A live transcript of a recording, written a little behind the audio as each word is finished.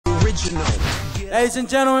Ladies and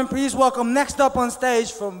gentlemen, please welcome next up on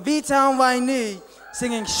stage from V-Town Vaini,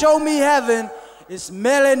 singing Show Me Heaven, it's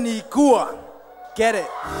Mele Nikua. Get it.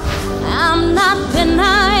 I'm not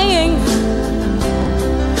denying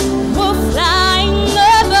we're flying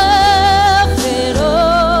above it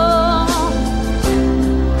all.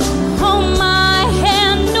 Hold my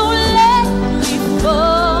hand, don't let me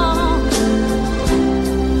fall.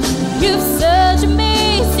 You've such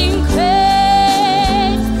amazing grace.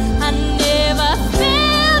 I never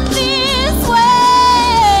felt this way.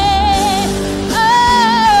 Oh,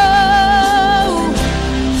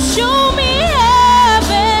 show me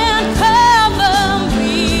heaven, cover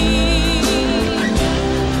me.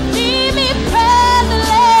 Leave me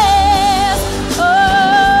breathless.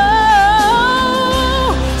 Oh,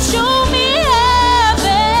 show me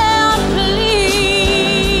heaven, please.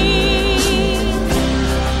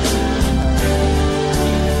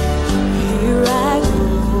 Here I go.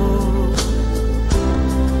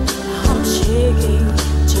 I'm shaking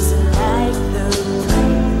just like the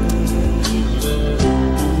breeze.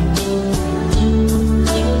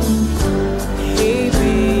 Hey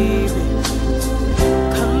baby,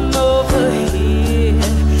 come over here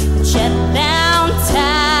and shut down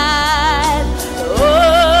tight.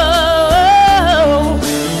 Oh,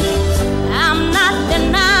 I'm not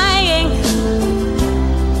denying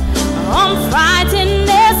I'm frightened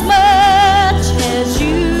as much as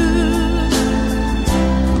you.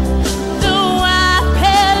 Though I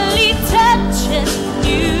barely touching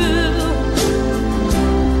you,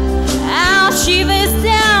 I'll shivers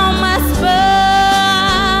down my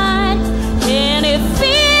spine, and it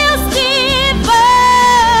feels divine.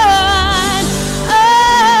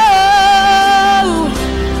 Oh,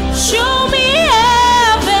 show me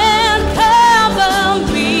heaven, cover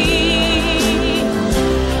me.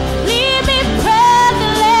 Leave me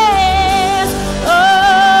breathless.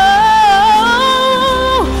 Oh,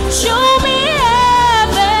 show me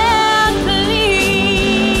heaven, please.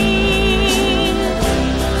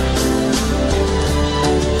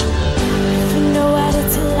 If you know what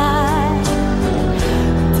it's like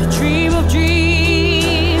to dream of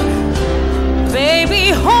dreams, baby,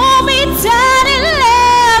 hold me tight and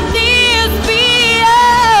let this be.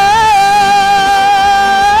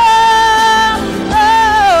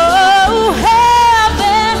 Oh,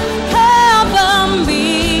 heaven, cover me.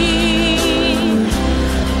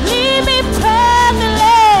 Leave me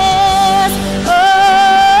breathless.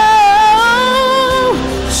 Oh,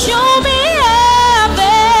 show me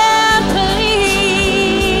heaven, please.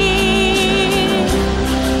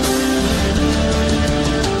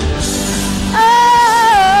 Oh,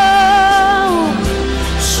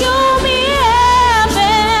 show me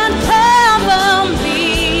heaven, cover me.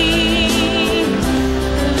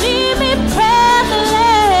 Leave me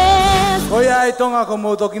breathless. Oia ai tonga ko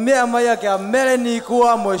mo toki mea mai kia Mele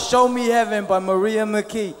Nikua mo Show Me Heaven by Maria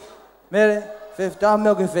McKee. Mele, fifth time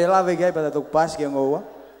milk if lave gai pa tok pas ki ngoa.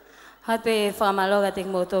 Hape whamaloga te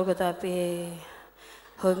motor ko tape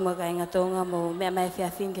hoi mga inga tonga mo mea mai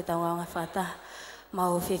whiawhin ki taunga ngā whata.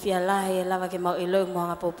 Mau whiwhia lahi e lava ke mau ilong mo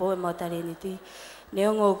ngā popo e mau tariniti.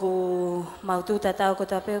 Neongo ku mau tūta tau ko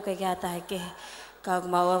tape o kai kia tahe ke. Ka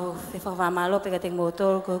mau au whamalo pe ka te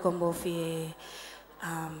motor ko ko mo whi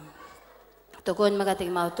tokon mga te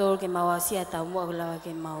motor ke mau asia tau mo au lava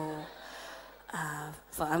ke mau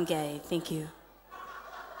whaamgai. Thank you.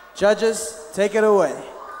 Judges, take it away.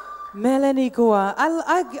 Mele Nikua,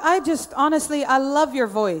 I just, honestly, I love your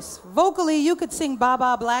voice. Vocally, you could sing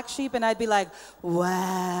Baba Black Sheep and I'd be like,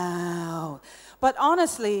 wow. But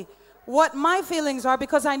honestly, what my feelings are,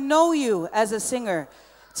 because I know you as a singer,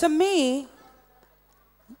 to me,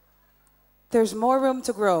 there's more room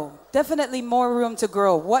to grow. Definitely more room to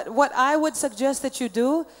grow. What I would suggest that you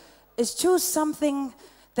do is choose something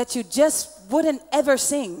that you just wouldn't ever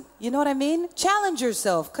sing. You know what I mean? Challenge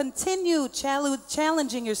yourself. Continue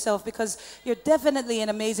challenging yourself because you're definitely an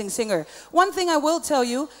amazing singer. One thing I will tell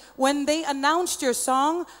you, when they announced your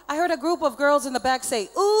song, I heard a group of girls in the back say,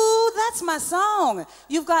 ooh, that's my song.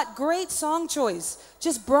 You've got great song choice.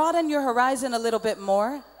 Just broaden your horizon a little bit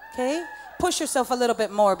more, okay? Push yourself a little bit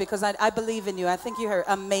more because I believe in you. I think you're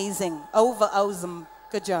amazing. Awesome.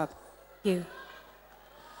 Good job. Thank you.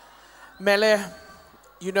 Mele,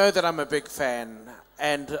 you know that I'm a big fan,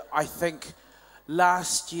 and I think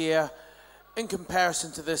last year, in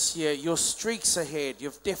comparison to this year, your streaks ahead,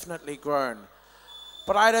 you've definitely grown.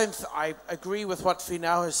 But I agree with what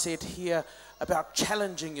Finau has said here about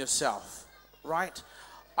challenging yourself, right?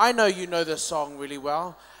 I know you know this song really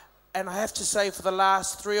well, and I have to say for the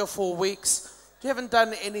last 3 or 4 weeks, you haven't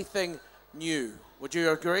done anything new. Would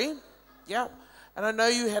you agree? Yeah. And I know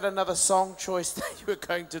you had another song choice that you were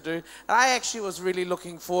going to do. And I actually was really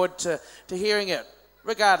looking forward to hearing it.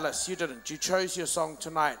 Regardless, you didn't. You chose your song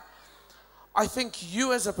tonight. I think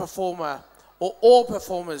you as a performer, or all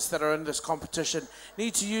performers that are in this competition,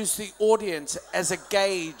 need to use the audience as a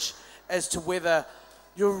gauge as to whether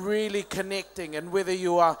you're really connecting and whether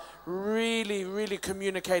you are really, really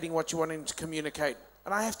communicating what you're wanting to communicate.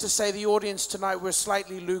 And I have to say the audience tonight were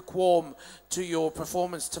slightly lukewarm to your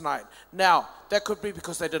performance tonight. Now, that could be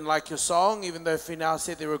because they didn't like your song, even though Finau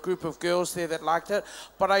said there were a group of girls there that liked it.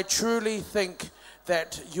 But I truly think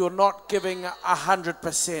that you're not giving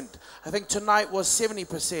 100%. I think tonight was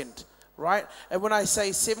 70%, right? And when I say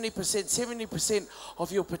 70%, 70%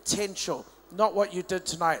 of your potential, not what you did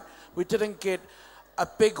tonight. We didn't get a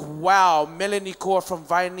big wow. Mele Nikua from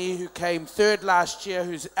Vaini, who came third last year,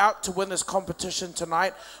 who's out to win this competition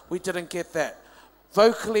tonight. We didn't get that.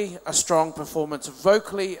 Vocally, a strong performance.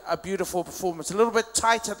 Vocally, a beautiful performance. A little bit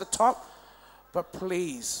tight at the top, but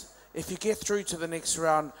please, if you get through to the next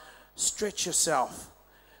round, stretch yourself.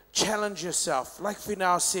 Challenge yourself. Like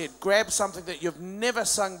Finau said, grab something that you've never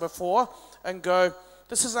sung before and go,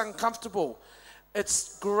 this is uncomfortable.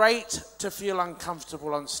 It's great to feel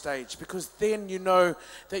uncomfortable on stage because then you know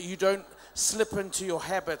that you don't slip into your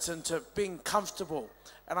habits, into being comfortable.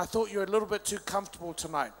 And I thought you were a little bit too comfortable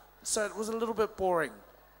tonight. So it was a little bit boring.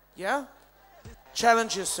 Yeah?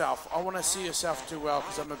 Challenge yourself. I want to see yourself do well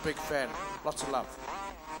because I'm a big fan. Lots of love.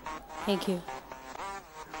 Thank you.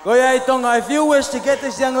 Goya Tonga, if you wish to get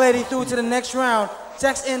this young lady through to the next round,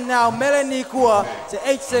 text in now Mele Nikua to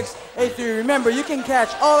 8683. Remember, you can catch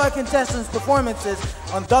all our contestants' performances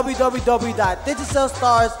on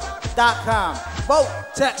www.digicellstars.com. Vote,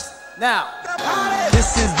 text now.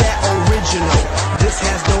 This is that original. This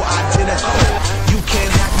has no identical. You can't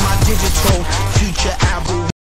hack my digital future album.